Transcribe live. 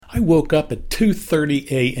I woke up at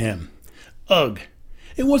 2:30 a.m. Ugh,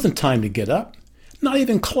 it wasn't time to get up. Not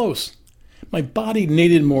even close. My body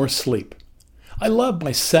needed more sleep. I love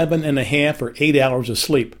my 7.5 or 8 hours of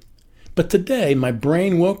sleep. But today my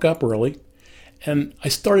brain woke up early and I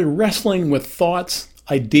started wrestling with thoughts,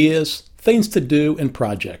 ideas, things to do, and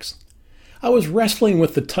projects. I was wrestling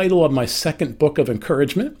with the title of my second book of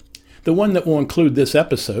encouragement, the one that will include this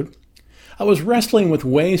episode. I was wrestling with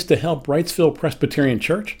ways to help Wrightsville Presbyterian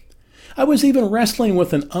Church. I was even wrestling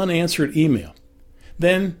with an unanswered email.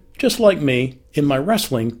 Then, just like me, in my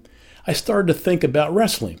wrestling, I started to think about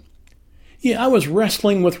wrestling. Yeah, I was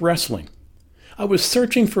wrestling with wrestling. I was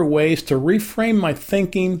searching for ways to reframe my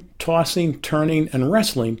thinking, tossing, turning, and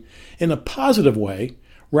wrestling in a positive way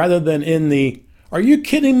rather than in the, "Are you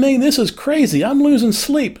kidding me? This is crazy. I'm losing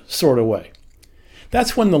sleep" sort of way.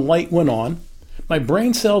 That's when the light went on, my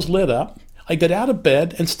brain cells lit up, I got out of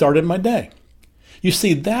bed and started my day. You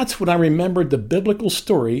see, that's when I remembered the biblical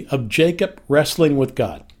story of Jacob wrestling with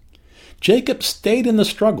God. Jacob stayed in the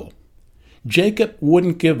struggle. Jacob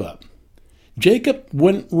wouldn't give up. Jacob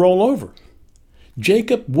wouldn't roll over.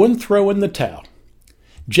 Jacob wouldn't throw in the towel.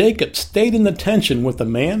 Jacob stayed in the tension with a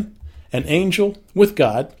man, an angel, with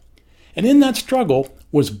God, and in that struggle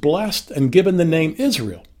was blessed and given the name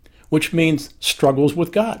Israel, which means struggles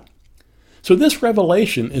with God. So this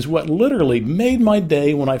revelation is what literally made my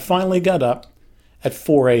day when I finally got up at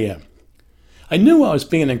 4 a.m. I knew I was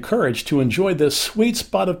being encouraged to enjoy this sweet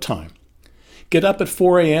spot of time. Get up at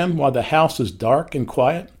 4 a.m. while the house is dark and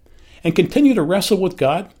quiet, and continue to wrestle with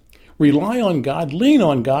God, rely on God, lean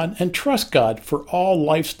on God, and trust God for all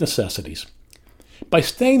life's necessities. By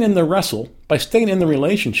staying in the wrestle, by staying in the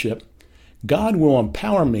relationship, God will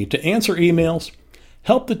empower me to answer emails,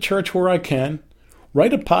 help the church where I can,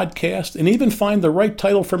 write a podcast, and even find the right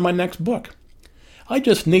title for my next book. I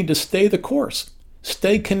just need to stay the course,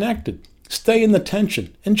 stay connected, stay in the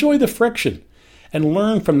tension, enjoy the friction, and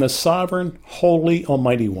learn from the sovereign, holy,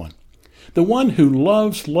 almighty one. The one who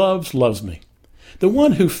loves me. The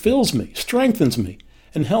one who fills me, strengthens me,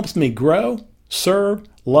 and helps me grow, serve,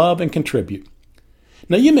 love, and contribute.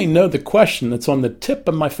 Now you may know the question that's on the tip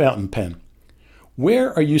of my fountain pen.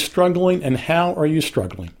 Where are you struggling and how are you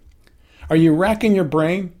struggling? Are you racking your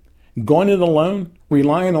brain, going it alone,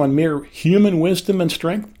 relying on mere human wisdom and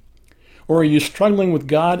strength? Or are you struggling with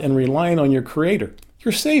God and relying on your Creator,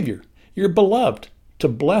 your Savior, your beloved, to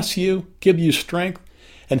bless you, give you strength,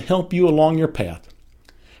 and help you along your path?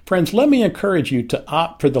 Friends, let me encourage you to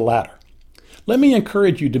opt for the latter. Let me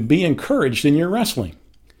encourage you to be encouraged in your wrestling.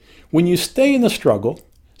 When you stay in the struggle,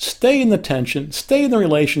 stay in the tension, stay in the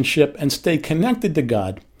relationship, and stay connected to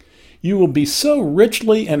God, you will be so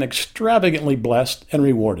richly and extravagantly blessed and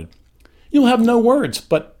rewarded. You'll have no words,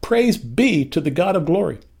 but praise be to the God of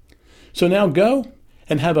glory. So now go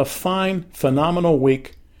and have a fine, phenomenal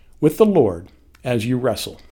week with the Lord as you wrestle.